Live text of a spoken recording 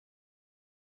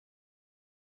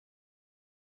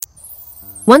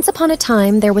Once upon a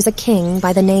time, there was a king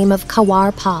by the name of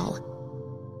Kawar Pal.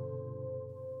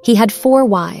 He had 4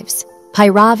 wives,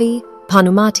 Bhairavi,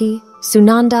 Bhanumati,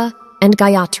 Sunanda, and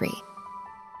Gayatri.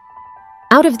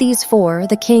 Out of these 4,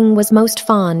 the king was most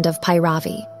fond of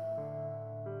Bhairavi.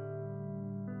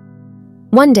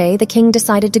 One day, the king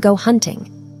decided to go hunting.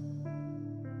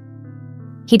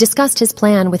 He discussed his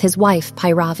plan with his wife,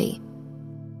 Bhairavi.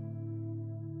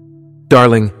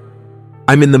 Darling,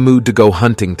 I'm in the mood to go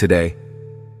hunting today.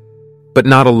 But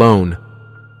not alone.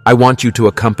 I want you to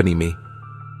accompany me.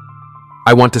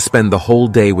 I want to spend the whole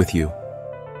day with you.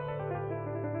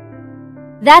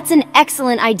 That's an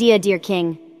excellent idea, dear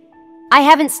king. I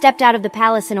haven't stepped out of the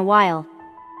palace in a while.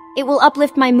 It will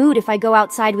uplift my mood if I go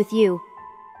outside with you.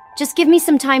 Just give me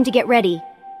some time to get ready.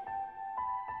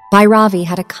 Bhairavi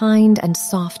had a kind and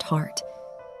soft heart.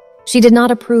 She did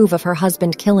not approve of her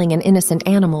husband killing an innocent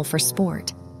animal for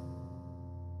sport.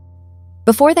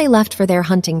 Before they left for their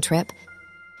hunting trip,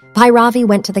 Bhairavi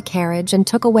went to the carriage and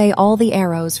took away all the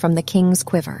arrows from the king's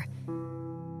quiver.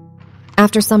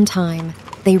 After some time,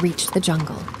 they reached the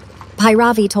jungle.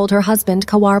 Bhairavi told her husband,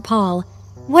 Kawar Pal,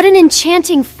 "What an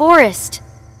enchanting forest!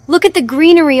 Look at the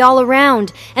greenery all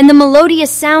around, and the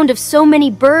melodious sound of so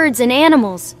many birds and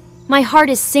animals. My heart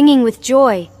is singing with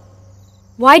joy.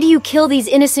 Why do you kill these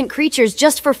innocent creatures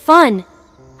just for fun?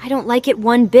 I don't like it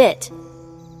one bit."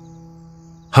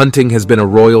 Hunting has been a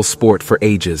royal sport for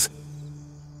ages.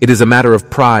 It is a matter of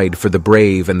pride for the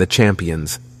brave and the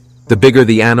champions. The bigger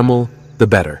the animal, the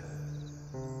better.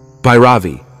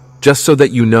 Bhairavi, just so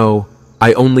that you know,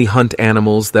 I only hunt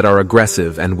animals that are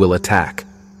aggressive and will attack.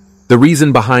 The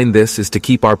reason behind this is to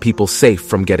keep our people safe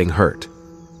from getting hurt.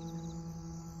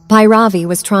 Bhairavi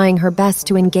was trying her best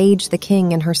to engage the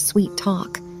king in her sweet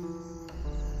talk.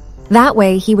 That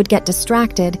way, he would get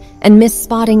distracted and miss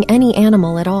spotting any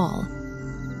animal at all.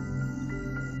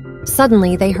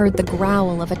 Suddenly, they heard the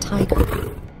growl of a tiger.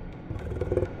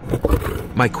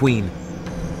 My queen,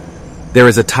 there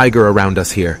is a tiger around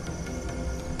us here.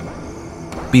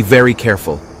 Be very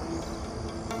careful.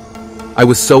 I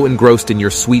was so engrossed in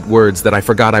your sweet words that I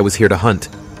forgot I was here to hunt.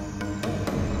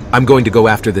 I'm going to go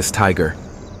after this tiger.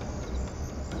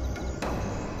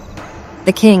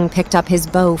 The king picked up his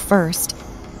bow first,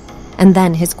 and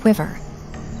then his quiver.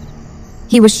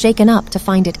 He was shaken up to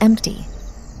find it empty.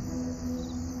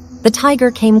 The tiger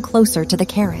came closer to the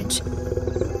carriage.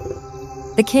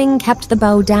 The king kept the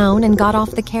bow down and got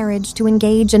off the carriage to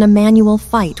engage in a manual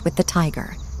fight with the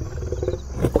tiger.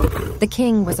 The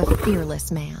king was a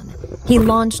fearless man. He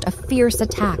launched a fierce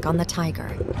attack on the tiger.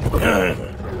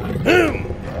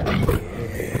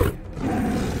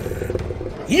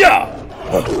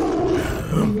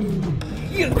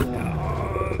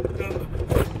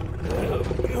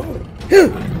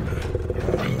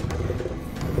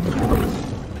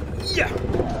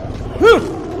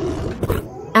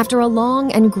 After a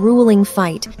long and grueling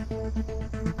fight,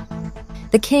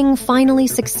 the king finally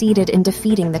succeeded in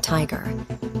defeating the tiger.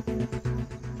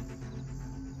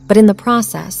 But in the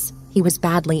process, he was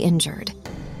badly injured.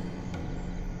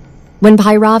 When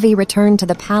Bhairavi returned to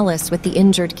the palace with the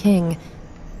injured king,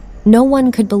 no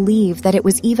one could believe that it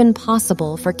was even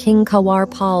possible for King Kawar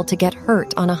Pal to get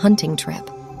hurt on a hunting trip.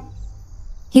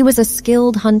 He was a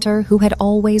skilled hunter who had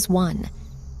always won.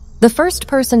 The first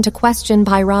person to question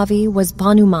Bhairavi was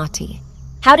Bhanumati.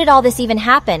 How did all this even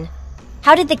happen?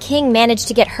 How did the king manage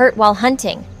to get hurt while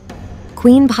hunting?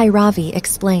 Queen Bhairavi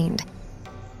explained.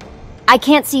 I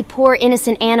can't see poor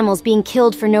innocent animals being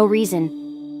killed for no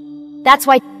reason. That's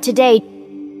why today,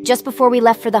 just before we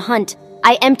left for the hunt,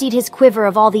 I emptied his quiver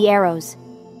of all the arrows.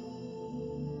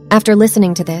 After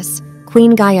listening to this,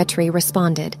 Queen Gayatri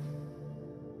responded.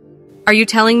 Are you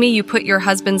telling me you put your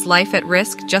husband's life at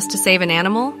risk just to save an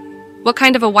animal? What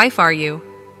kind of a wife are you?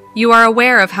 You are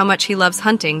aware of how much he loves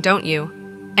hunting, don't you?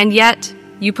 And yet,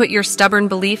 you put your stubborn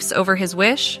beliefs over his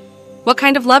wish? What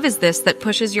kind of love is this that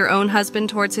pushes your own husband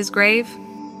towards his grave?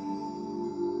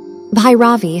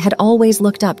 Bhairavi had always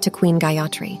looked up to Queen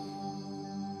Gayatri.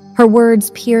 Her words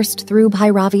pierced through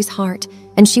Bhairavi's heart,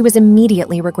 and she was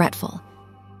immediately regretful.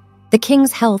 The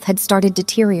king's health had started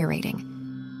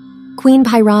deteriorating. Queen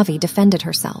Bhairavi defended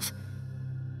herself.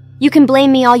 You can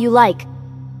blame me all you like.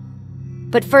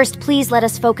 But first, please let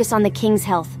us focus on the king's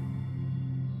health.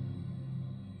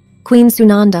 Queen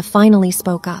Sunanda finally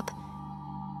spoke up.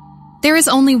 There is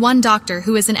only one doctor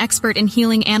who is an expert in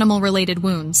healing animal-related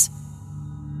wounds.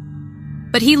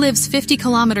 But he lives 50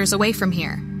 kilometers away from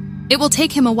here. It will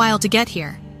take him a while to get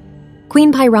here.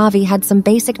 Queen Bhairavi had some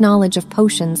basic knowledge of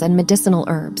potions and medicinal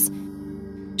herbs.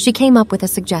 She came up with a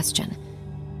suggestion.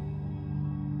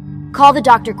 Call the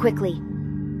doctor quickly.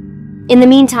 In the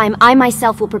meantime, I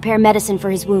myself will prepare medicine for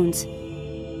his wounds.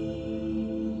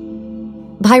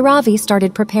 Bhairavi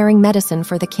started preparing medicine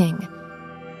for the king.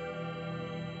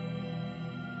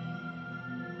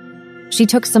 She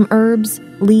took some herbs,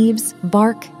 leaves,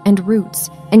 bark, and roots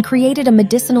and created a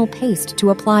medicinal paste to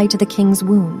apply to the king's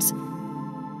wounds.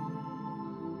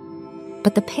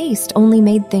 But the paste only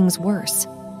made things worse.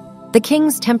 The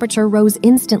king's temperature rose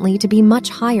instantly to be much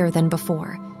higher than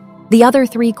before. The other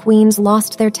 3 queens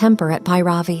lost their temper at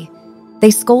Bhairavi.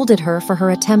 They scolded her for her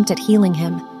attempt at healing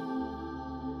him.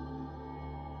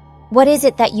 What is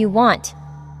it that you want?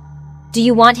 Do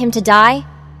you want him to die?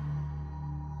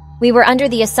 We were under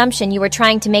the assumption you were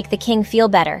trying to make the king feel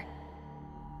better.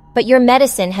 But your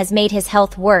medicine has made his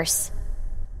health worse.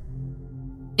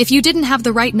 If you didn't have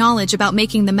the right knowledge about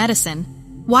making the medicine,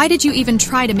 why did you even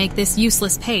try to make this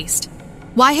useless paste?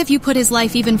 Why have you put his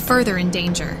life even further in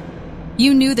danger?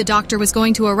 You knew the doctor was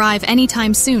going to arrive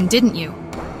anytime soon, didn't you?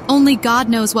 Only God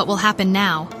knows what will happen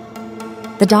now.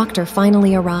 The doctor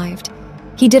finally arrived.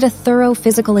 He did a thorough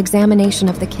physical examination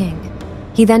of the king.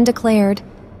 He then declared,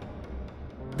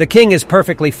 "The king is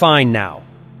perfectly fine now.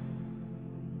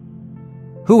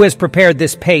 Who has prepared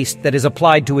this paste that is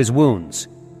applied to his wounds?"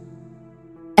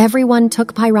 Everyone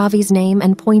took Bhairavi's name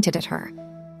and pointed at her.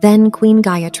 Then Queen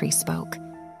Gayatri spoke.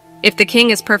 If the king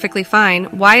is perfectly fine,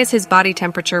 why is his body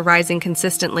temperature rising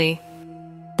consistently?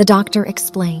 The doctor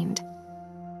explained.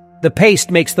 The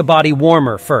paste makes the body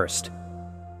warmer first.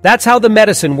 That's how the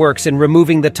medicine works in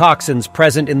removing the toxins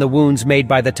present in the wounds made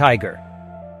by the tiger.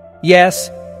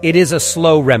 Yes, it is a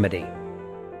slow remedy.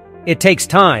 It takes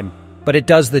time, but it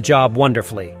does the job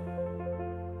wonderfully.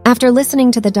 After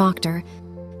listening to the doctor,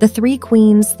 the 3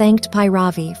 queens thanked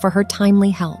Bhairavi for her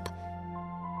timely help.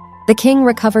 The king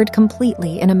recovered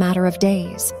completely in a matter of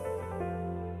days.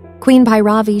 Queen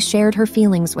Bhairavi shared her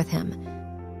feelings with him.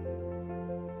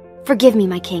 Forgive me,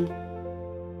 my king.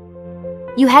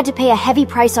 You had to pay a heavy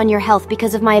price on your health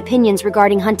because of my opinions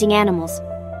regarding hunting animals.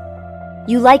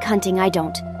 You like hunting, I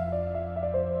don't.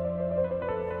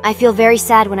 I feel very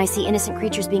sad when I see innocent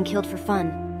creatures being killed for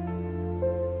fun.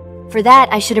 For that,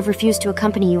 I should have refused to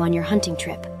accompany you on your hunting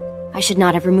trip. I should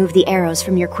not have removed the arrows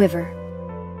from your quiver.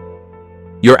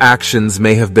 Your actions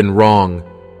may have been wrong,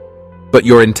 but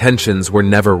your intentions were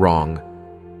never wrong.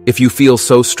 If you feel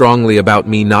so strongly about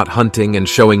me not hunting and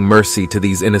showing mercy to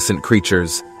these innocent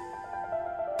creatures,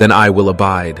 then I will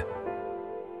abide.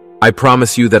 I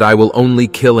promise you that I will only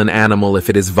kill an animal if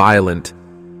it is violent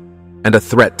and a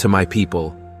threat to my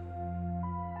people.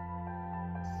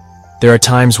 There are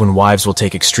times when wives will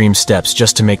take extreme steps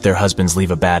just to make their husbands leave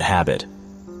a bad habit.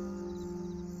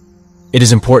 It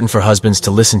is important for husbands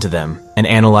to listen to them and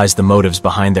analyze the motives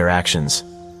behind their actions.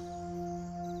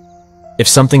 If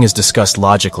something is discussed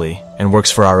logically and works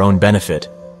for our own benefit,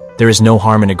 there is no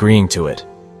harm in agreeing to it.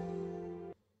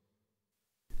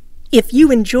 If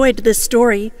you enjoyed this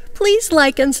story, please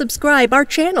like and subscribe our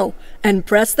channel and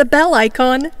press the bell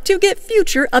icon to get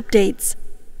future updates.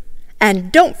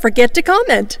 And don't forget to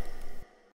comment.